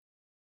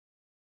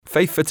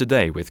Faith for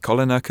Today with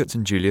Colin Urquhart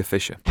and Julia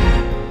Fisher.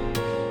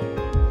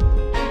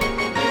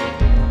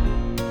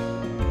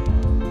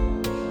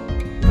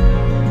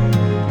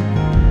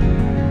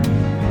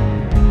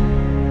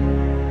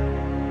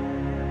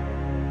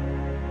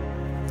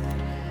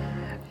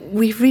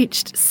 We've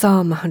reached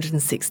Psalm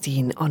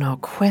 116 on our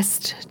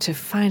quest to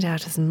find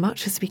out as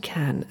much as we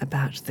can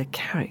about the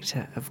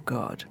character of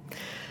God.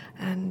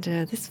 And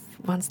this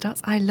one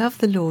starts, I love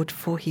the Lord,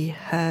 for he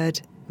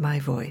heard my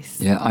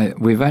voice. Yeah,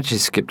 we've actually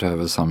skipped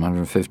over Psalm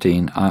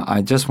 115.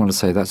 I just want to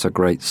say that's a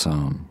great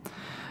psalm.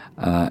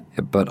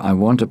 But I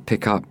want to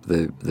pick up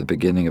the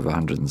beginning of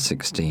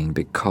 116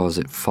 because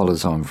it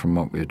follows on from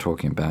what we were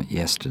talking about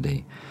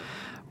yesterday,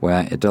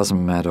 where it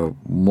doesn't matter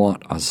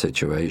what our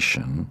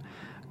situation,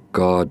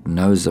 God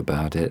knows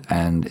about it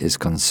and is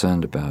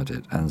concerned about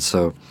it. And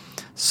so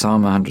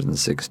Psalm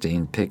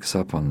 116 picks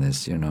up on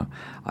this,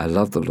 I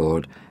love the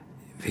Lord.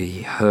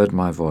 He heard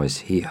my voice.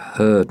 He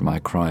heard my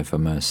cry for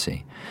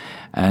mercy.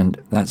 And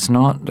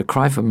the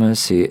cry for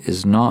mercy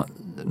is not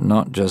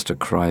just a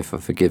cry for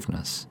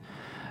forgiveness.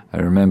 I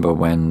remember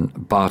when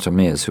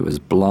Bartimaeus, who was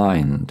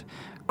blind,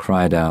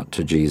 cried out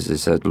to Jesus, he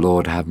said,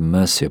 Lord, have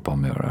mercy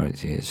upon me. Right?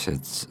 He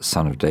said,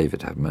 Son of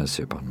David, have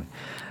mercy upon me.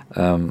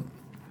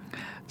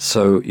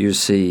 So you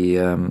see,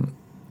 in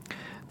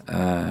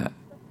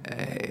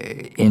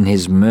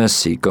his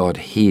mercy, God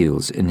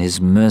heals. In his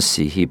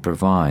mercy, he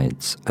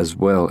provides, as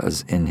well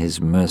as in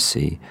his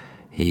mercy,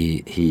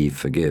 he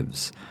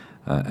forgives,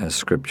 as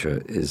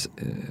Scripture is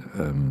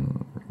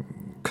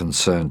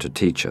concerned to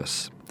teach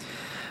us.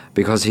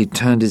 Because he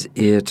turned his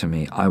ear to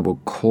me, I will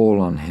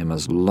call on him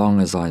as long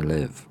as I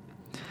live.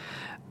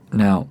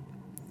 Now,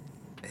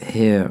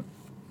 here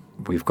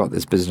we've got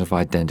this business of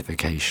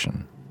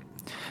identification.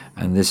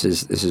 And this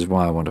is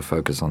why I want to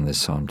focus on this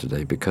psalm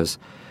today, because,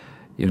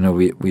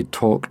 we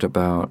talked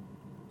about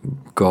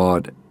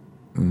God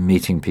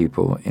meeting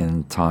people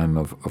in time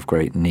of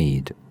great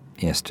need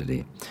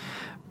yesterday.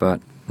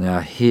 But now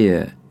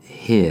here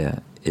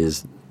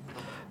is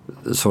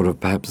sort of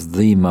perhaps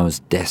the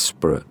most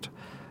desperate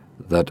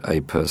that a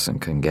person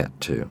can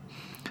get to.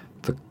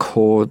 The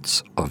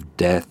cords of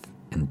death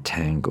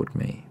entangled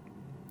me.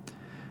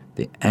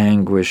 The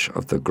anguish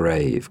of the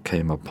grave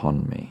came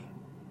upon me.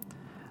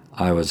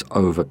 I was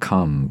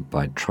overcome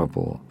by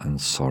trouble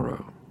and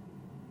sorrow.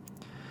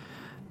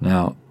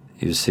 Now,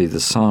 you see, the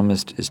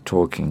psalmist is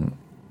talking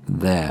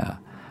there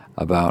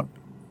about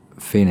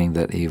feeling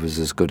that he was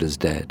as good as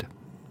dead,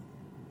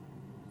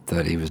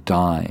 that he was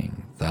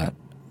dying, that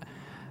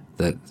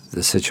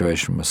the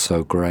situation was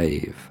so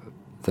grave,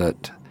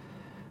 that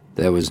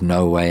there was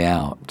no way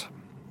out,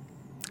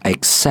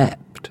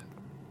 except,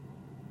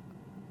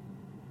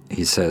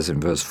 he says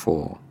in verse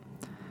 4,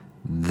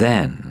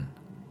 then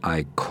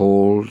I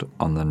called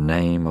on the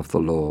name of the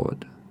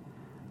Lord.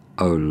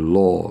 O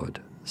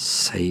Lord,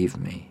 save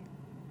me.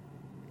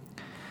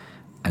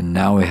 And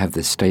now we have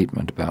this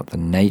statement about the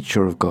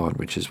nature of God,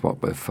 which is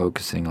what we're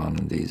focusing on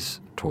in these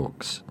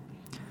talks.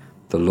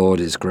 The Lord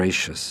is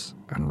gracious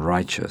and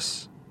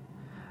righteous.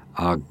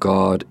 Our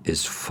God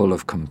is full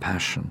of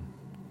compassion.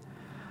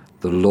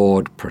 The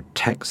Lord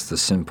protects the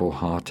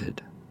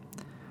simple-hearted.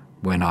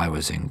 When I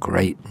was in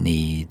great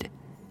need,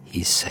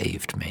 he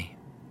saved me.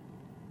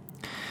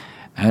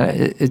 And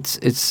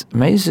it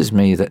amazes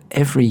me that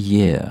every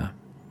year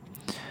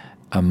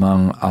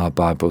among our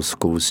Bible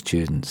school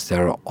students,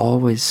 there are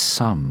always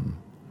some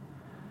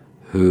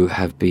who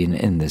have been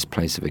in this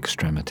place of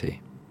extremity.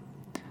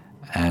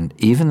 And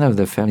even though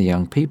they're fairly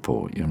young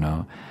people,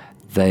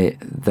 they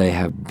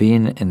have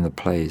been in the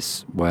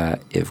place where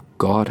if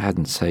God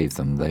hadn't saved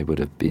them, they would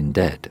have been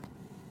dead.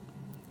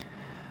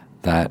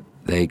 That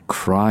they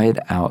cried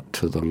out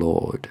to the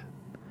Lord.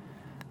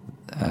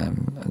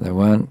 They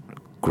weren't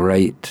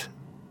great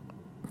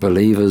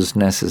believers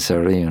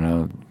necessarily,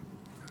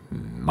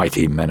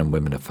 mighty men and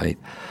women of faith.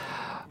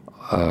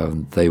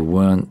 They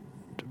weren't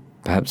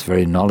perhaps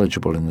very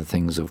knowledgeable in the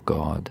things of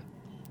God,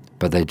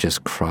 but they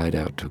just cried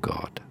out to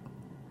God.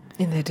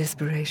 In their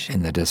desperation.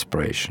 In their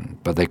desperation.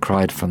 But they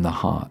cried from the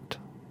heart.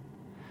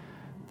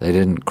 They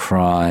didn't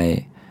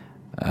cry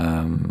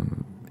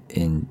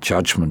in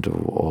judgment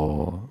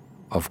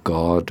of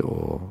God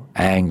or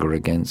anger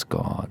against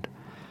God.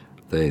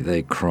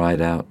 They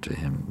cried out to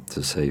him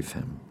to save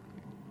him.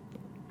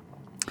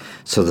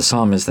 So the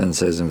psalmist then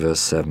says in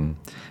verse 7,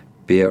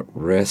 be at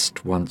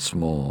rest once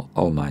more,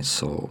 O my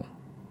soul,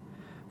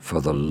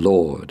 for the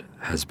Lord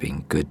has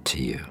been good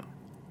to you.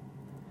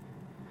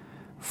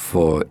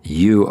 For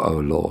you, O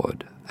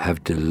Lord,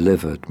 have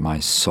delivered my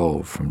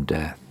soul from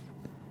death,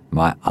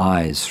 my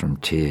eyes from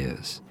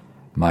tears,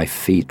 my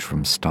feet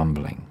from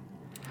stumbling,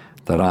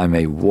 that I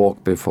may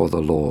walk before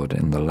the Lord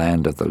in the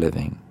land of the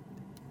living.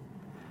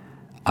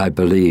 I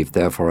believed,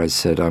 therefore I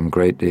said, I'm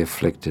greatly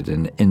afflicted,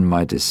 and in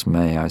my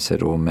dismay I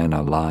said, all men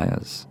are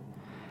liars.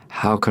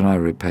 How can I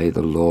repay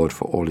the Lord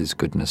for all his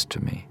goodness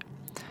to me?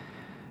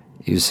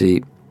 You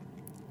see,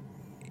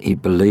 he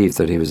believed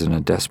that he was in a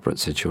desperate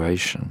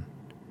situation.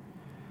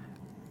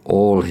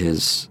 All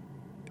his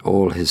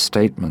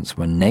statements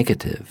were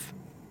negative.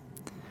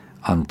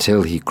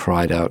 until he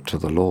cried out to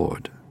the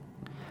Lord.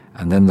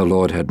 And then the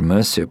Lord had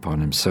mercy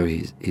upon him. So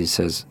he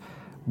says,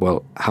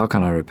 well, how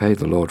can I repay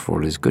the Lord for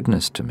all his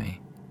goodness to me?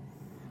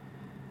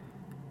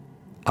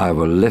 I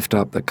will lift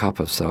up the cup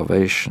of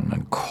salvation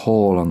and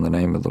call on the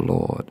name of the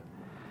Lord.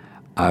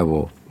 I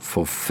will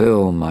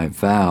fulfill my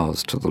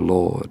vows to the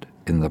Lord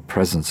in the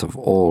presence of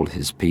all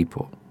his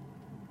people.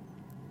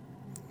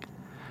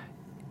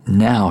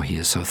 Now he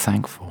is so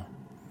thankful.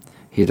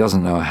 He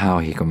doesn't know how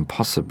he can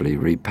possibly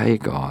repay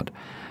God.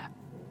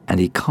 And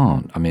he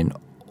can't. I mean,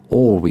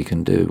 all we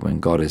can do when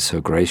God is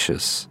so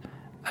gracious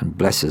and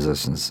blesses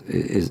us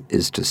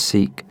is to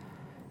seek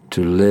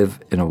to live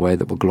in a way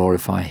that will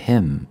glorify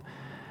him.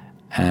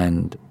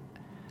 And,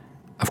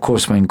 of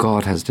course, when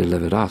God has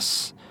delivered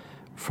us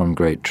from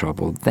great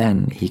trouble,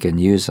 then he can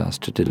use us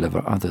to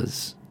deliver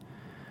others.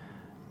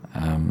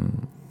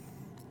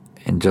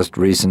 In just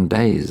recent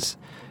days,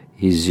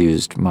 he's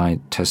used my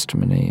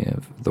testimony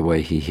of the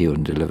way he healed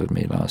and delivered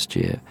me last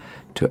year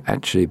to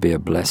actually be a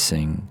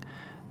blessing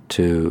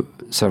to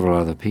several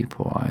other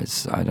people.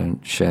 I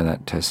don't share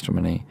that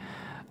testimony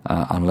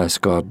unless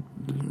God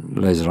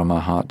lays it on my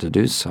heart to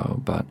do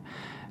so. But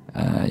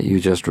you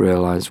just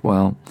realize,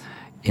 well,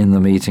 in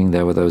the meeting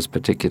there were those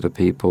particular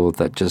people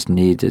that just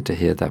needed to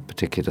hear that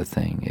particular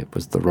thing. It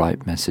was the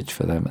right message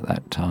for them at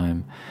that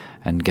time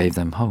and gave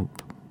them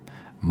hope.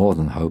 More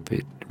than hope,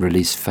 it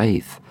released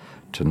faith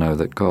to know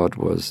that God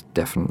was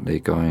definitely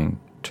going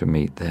to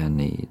meet their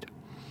need.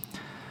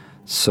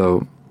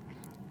 So,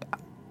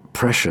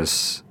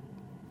 precious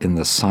in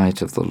the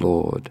sight of the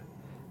Lord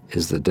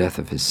is the death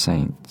of his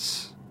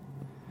saints.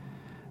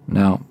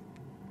 Now,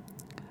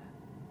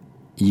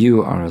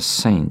 you are a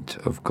saint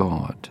of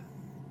God,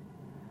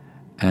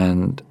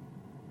 and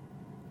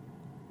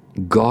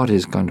God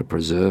is going to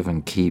preserve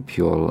and keep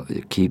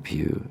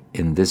you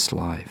in this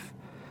life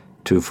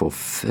to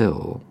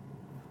fulfill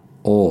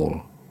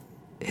all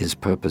his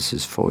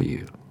purposes for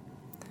you.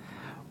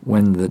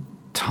 When the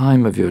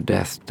time of your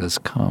death does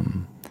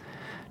come,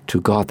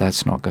 to God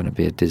that's not going to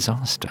be a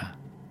disaster.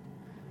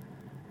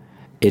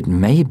 It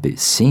may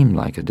seem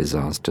like a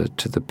disaster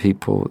to the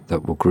people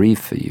that will grieve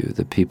for you,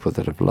 the people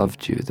that have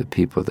loved you, the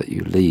people that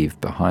you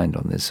leave behind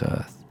on this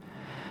earth.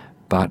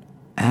 But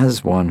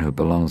as one who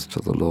belongs to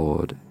the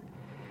Lord,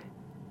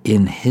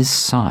 in his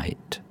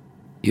sight,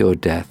 your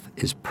death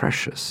is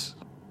precious,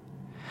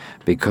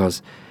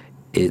 because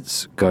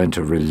it's going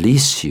to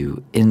release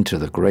you into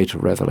the greater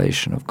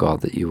revelation of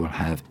God that you will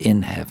have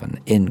in heaven,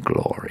 in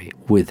glory,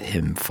 with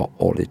him for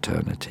all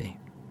eternity.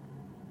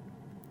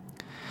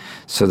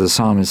 So the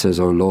psalmist says,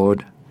 O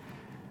Lord,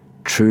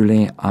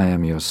 truly I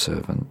am your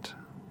servant.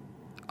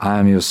 I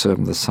am your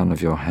servant, the son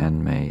of your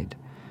handmaid.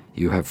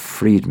 You have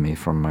freed me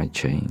from my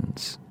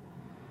chains.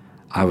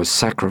 I will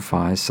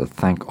sacrifice a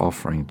thank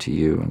offering to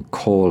you and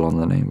call on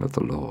the name of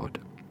the Lord.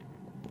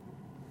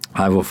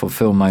 I will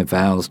fulfill my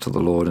vows to the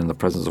Lord in the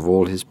presence of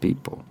all his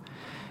people,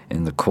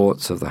 in the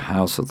courts of the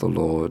house of the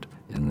Lord,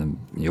 in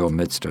your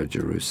midst, O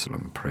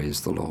Jerusalem.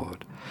 Praise the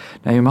Lord.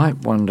 Now you might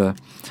wonder,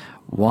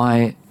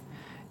 why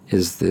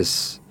is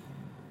this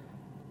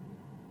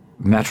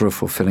matter of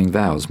fulfilling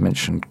vows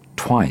mentioned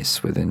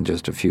twice within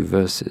just a few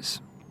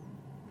verses?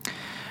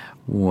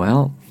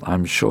 Well,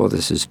 I'm sure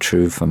this is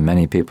true for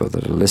many people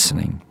that are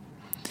listening.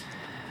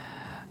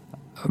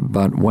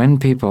 But when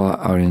people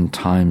are in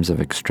times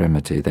of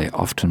extremity, they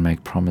often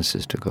make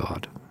promises to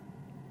God.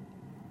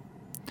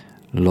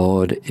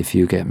 Lord, if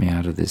you get me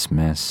out of this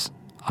mess,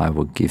 I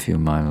will give you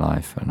my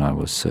life and I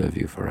will serve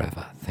you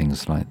forever.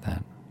 Things like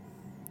that.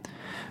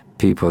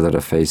 People that are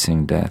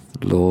facing death,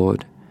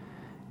 Lord,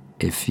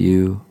 if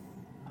you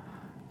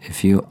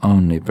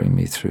only bring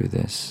me through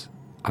this,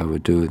 I will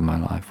do with my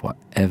life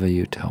whatever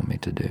you tell me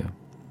to do.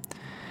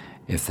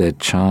 If their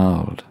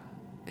child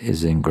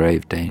is in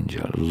grave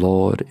danger,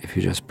 Lord, if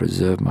you just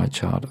preserve my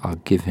child, I'll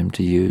give him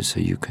to you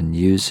so you can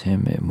use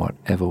him in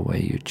whatever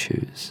way you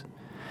choose.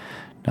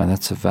 Now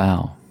that's a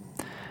vow,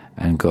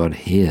 and God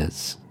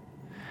hears,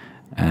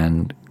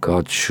 and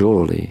God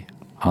surely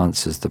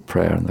answers the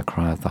prayer and the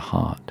cry of the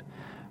heart,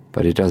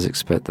 but he does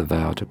expect the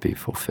vow to be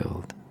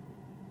fulfilled.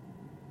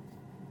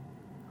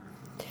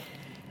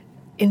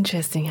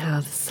 Interesting how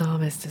the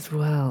psalmist as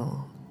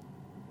well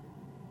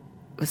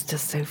was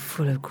just so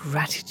full of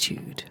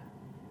gratitude.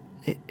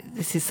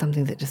 This is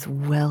something that just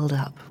welled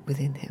up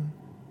within him.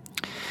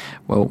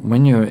 Well,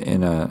 when you're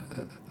in a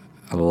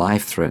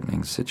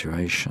life-threatening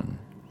situation,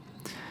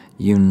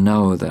 you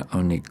know that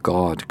only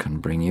God can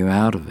bring you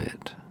out of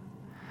it.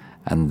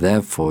 And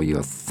therefore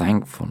your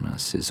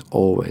thankfulness is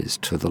always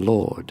to the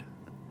Lord.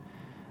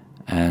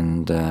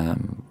 And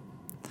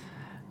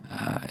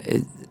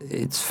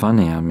it's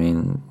funny, I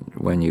mean,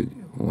 when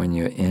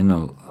you're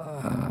in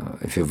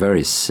if you're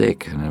very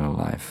sick and in a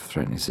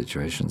life-threatening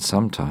situation,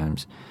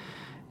 sometimes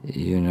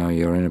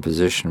you're in a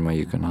position where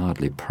you can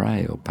hardly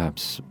pray, or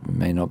perhaps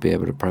may not be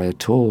able to pray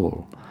at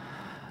all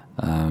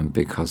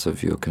because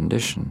of your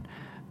condition.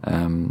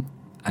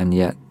 And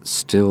yet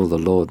still the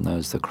Lord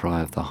knows the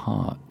cry of the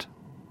heart.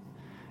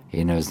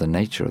 He knows the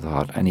nature of the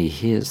heart, and he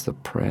hears the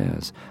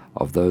prayers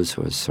of those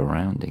who are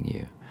surrounding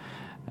you.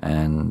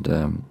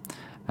 And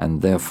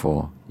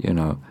therefore,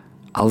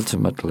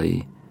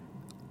 ultimately,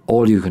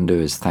 all you can do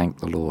is thank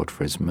the Lord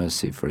for His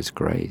mercy, for His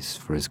grace,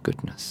 for His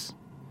goodness.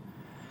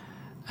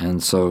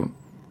 And so,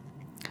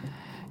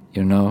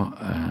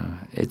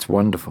 it's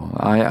wonderful.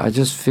 I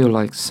just feel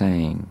like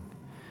saying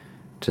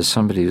to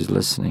somebody who's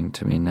listening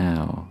to me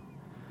now,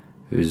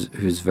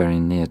 who's very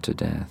near to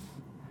death,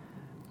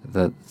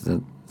 that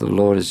the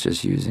Lord is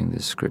just using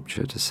this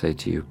scripture to say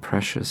to you,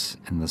 precious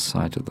in the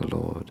sight of the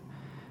Lord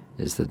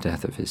is the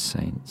death of His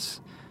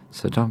saints.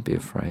 So don't be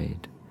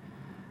afraid,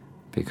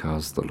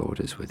 because the Lord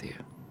is with you.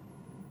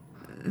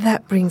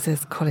 That brings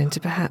us, Colin, to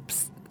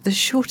perhaps the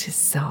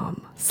shortest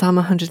psalm, Psalm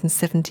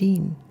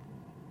 117.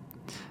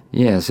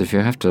 Yes, if you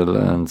have to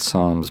learn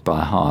Psalms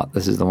by heart,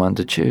 this is the one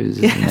to choose,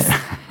 isn't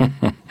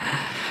it?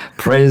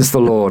 Praise the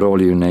Lord,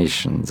 all you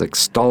nations.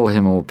 Extol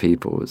Him, all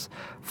peoples.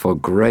 For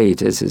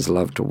great is His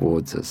love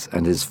towards us,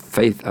 and His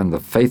faith and the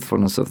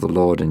faithfulness of the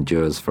Lord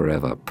endures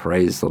forever.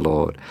 Praise the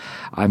Lord.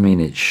 I mean,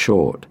 it's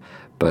short,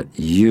 but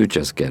you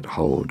just get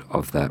hold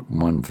of that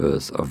one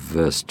verse of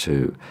verse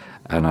 2.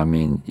 And I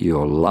mean,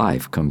 your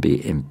life can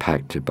be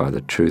impacted by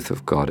the truth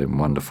of God in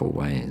wonderful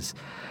ways.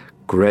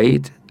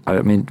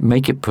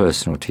 Make it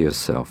personal to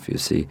yourself, you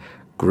see.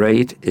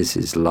 Great is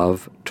His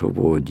love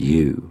toward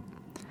you,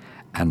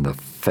 and the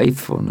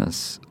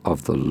faithfulness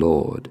of the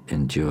Lord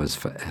endures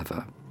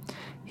forever.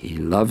 He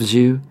loves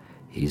you.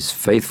 He's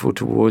faithful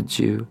towards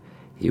you.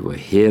 He will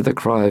hear the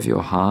cry of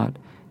your heart.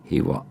 He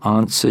will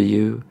answer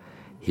you.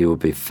 He will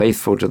be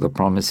faithful to the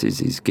promises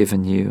He's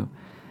given you.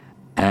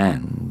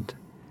 And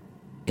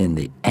in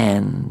the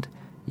end,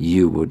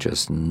 you will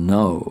just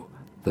know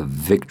the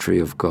victory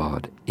of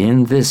God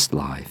in this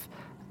life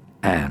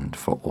and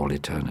for all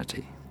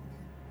eternity.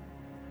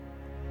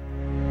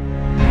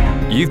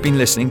 You've been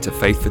listening to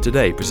Faith for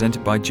Today,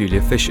 presented by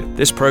Julia Fisher.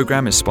 This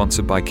program is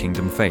sponsored by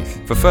Kingdom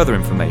Faith. For further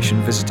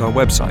information, visit our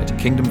website,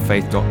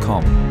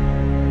 kingdomfaith.com.